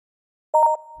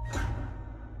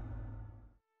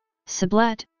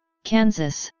Sublette,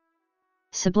 Kansas.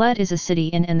 Sublette is a city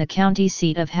in and the county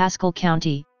seat of Haskell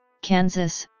County,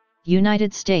 Kansas,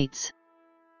 United States.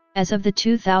 As of the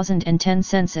 2010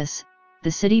 census, the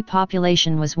city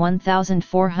population was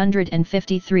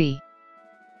 1,453.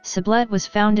 Sublette was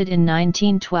founded in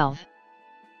 1912.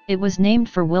 It was named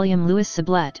for William Louis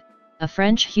Sublette, a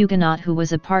French Huguenot who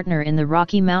was a partner in the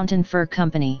Rocky Mountain Fur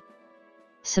Company.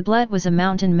 Sublette was a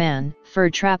mountain man, fur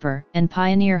trapper, and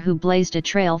pioneer who blazed a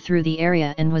trail through the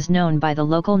area and was known by the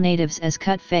local natives as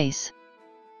Cut Face.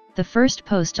 The first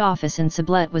post office in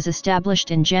Sublette was established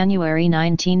in January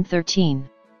 1913.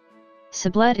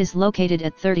 Sublette is located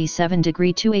at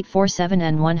 37°2847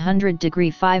 and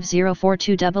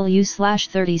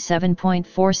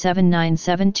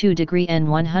 100°5042W/37.47972° and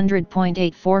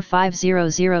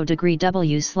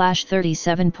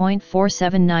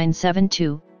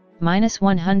 100.84500W/37.47972,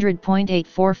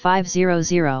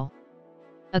 -100.84500.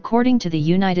 According to the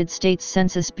United States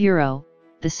Census Bureau,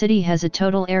 the city has a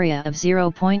total area of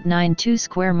 0.92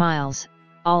 square miles,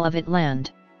 all of it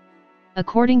land.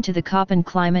 According to the Köppen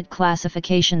climate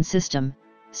classification system,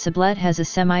 Sublette has a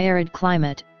semi-arid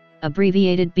climate,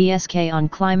 abbreviated BSK on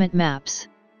climate maps.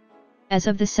 As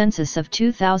of the census of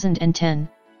 2010,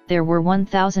 there were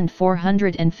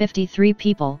 1,453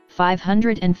 people,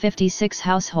 556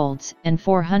 households, and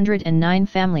 409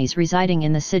 families residing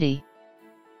in the city.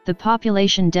 The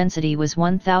population density was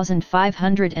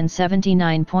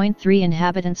 1,579.3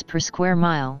 inhabitants per square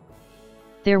mile.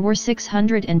 There were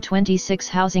 626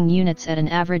 housing units at an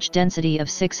average density of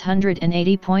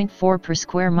 680.4 per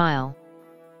square mile.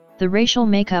 The racial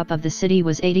makeup of the city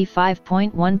was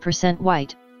 85.1%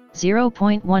 white,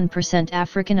 0.1%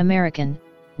 African American,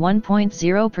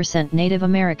 1.0% Native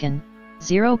American,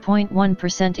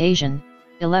 0.1% Asian,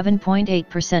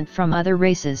 11.8% from other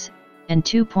races, and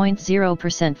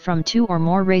 2.0% from two or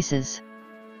more races.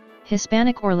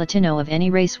 Hispanic or Latino of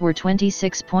any race were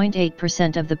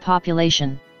 26.8% of the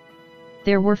population.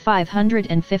 There were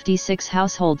 556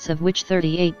 households of which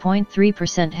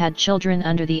 38.3% had children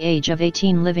under the age of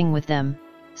 18 living with them,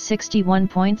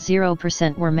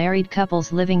 61.0% were married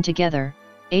couples living together,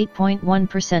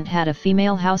 8.1% had a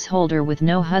female householder with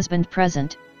no husband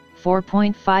present,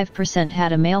 4.5%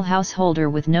 had a male householder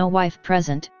with no wife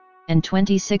present, and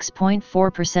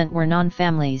 26.4% were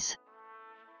non-families.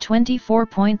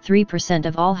 24.3%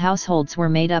 of all households were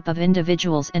made up of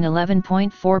individuals and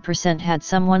 11.4% had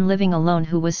someone living alone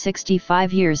who was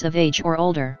 65 years of age or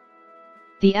older.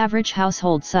 The average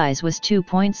household size was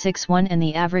 2.61 and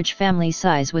the average family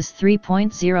size was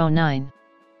 3.09.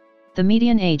 The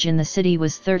median age in the city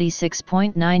was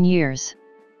 36.9 years.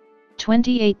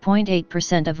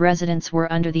 28.8% of residents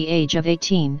were under the age of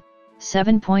 18,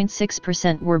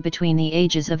 7.6% were between the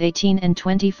ages of 18 and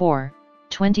 24,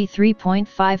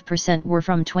 23.5% were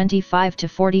from 25 to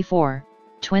 44,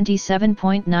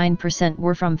 27.9%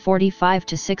 were from 45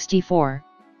 to 64,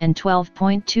 and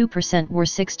 12.2% were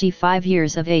 65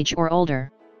 years of age or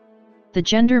older. The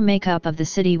gender makeup of the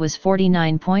city was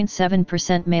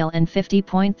 49.7% male and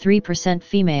 50.3%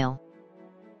 female.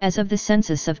 As of the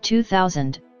census of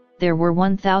 2000, there were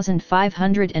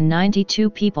 1,592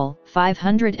 people,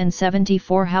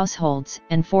 574 households,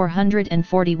 and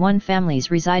 441 families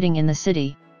residing in the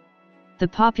city. The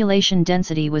population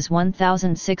density was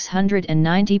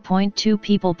 1,690.2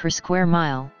 people per square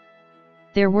mile.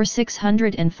 There were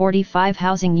 645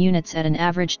 housing units at an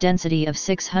average density of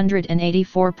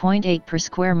 684.8 per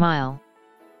square mile.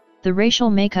 The racial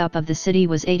makeup of the city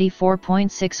was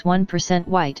 84.61%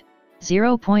 white,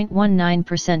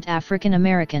 0.19% African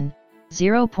American,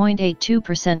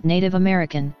 0.82% Native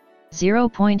American,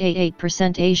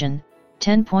 0.88% Asian,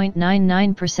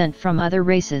 10.99% from other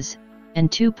races, and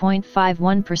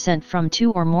 2.51% from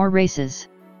two or more races.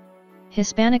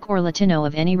 Hispanic or Latino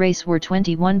of any race were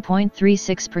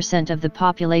 21.36% of the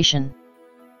population.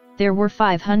 There were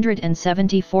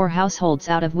 574 households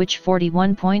out of which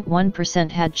 41.1%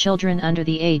 had children under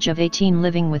the age of 18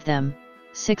 living with them,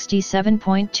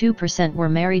 67.2% were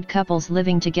married couples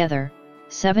living together,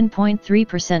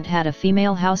 7.3% had a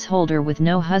female householder with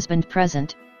no husband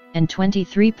present, and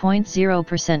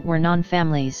 23.0% were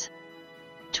non-families.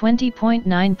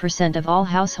 20.9% of all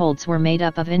households were made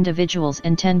up of individuals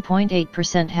and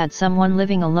 10.8% had someone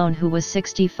living alone who was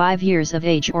 65 years of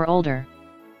age or older.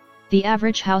 The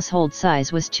average household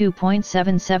size was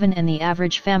 2.77 and the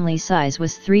average family size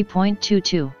was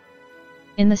 3.22.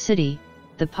 In the city,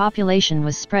 the population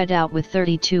was spread out with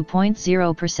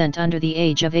 32.0% under the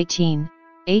age of 18,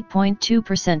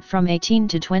 8.2% from 18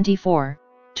 to 24,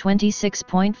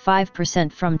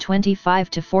 26.5% from 25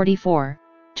 to 44,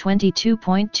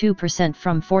 22.2%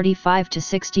 from 45 to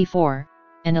 64,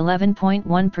 and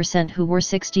 11.1% who were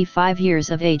 65 years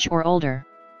of age or older.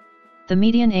 The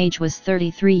median age was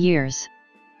 33 years.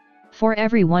 For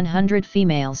every 100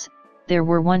 females, there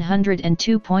were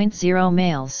 102.0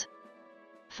 males.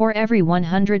 For every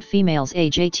 100 females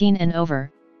age 18 and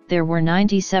over, there were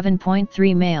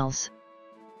 97.3 males.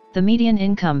 The median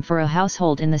income for a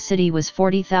household in the city was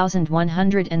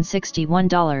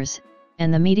 $40,161,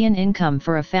 and the median income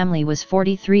for a family was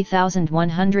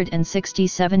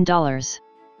 $43,167.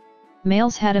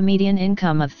 Males had a median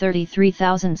income of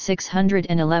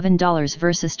 $33,611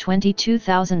 versus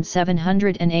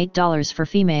 $22,708 for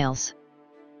females.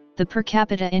 The per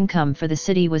capita income for the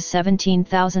city was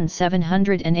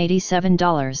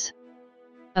 $17,787.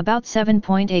 About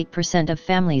 7.8% of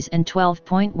families and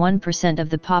 12.1% of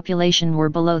the population were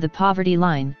below the poverty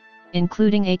line,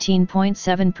 including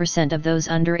 18.7% of those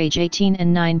under age 18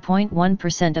 and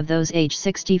 9.1% of those age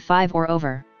 65 or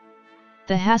over.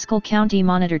 The Haskell County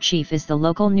Monitor Chief is the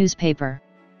local newspaper.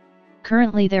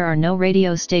 Currently there are no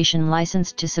radio station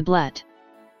licensed to Sublette.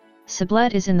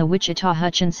 Sublette is in the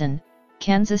Wichita-Hutchinson,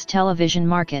 Kansas television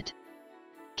market.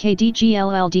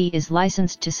 KDGLLD is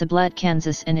licensed to Sublette,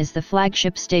 Kansas and is the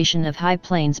flagship station of High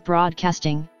Plains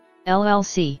Broadcasting,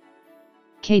 LLC.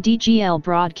 KDGL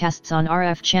broadcasts on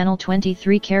RF Channel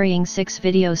 23 carrying 6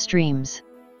 video streams.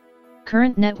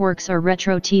 Current networks are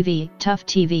Retro TV, Tough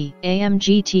TV,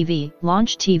 AMG TV,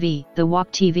 Launch TV, The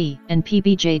Walk TV, and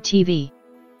PBJ TV.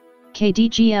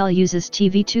 KDGL uses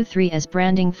TV23 as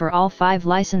branding for all 5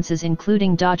 licenses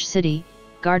including Dodge City,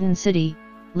 Garden City,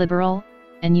 Liberal,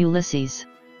 and Ulysses.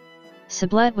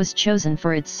 Sublette was chosen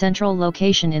for its central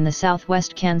location in the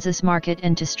southwest Kansas market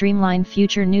and to streamline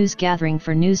future news gathering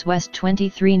for News West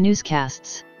 23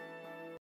 newscasts.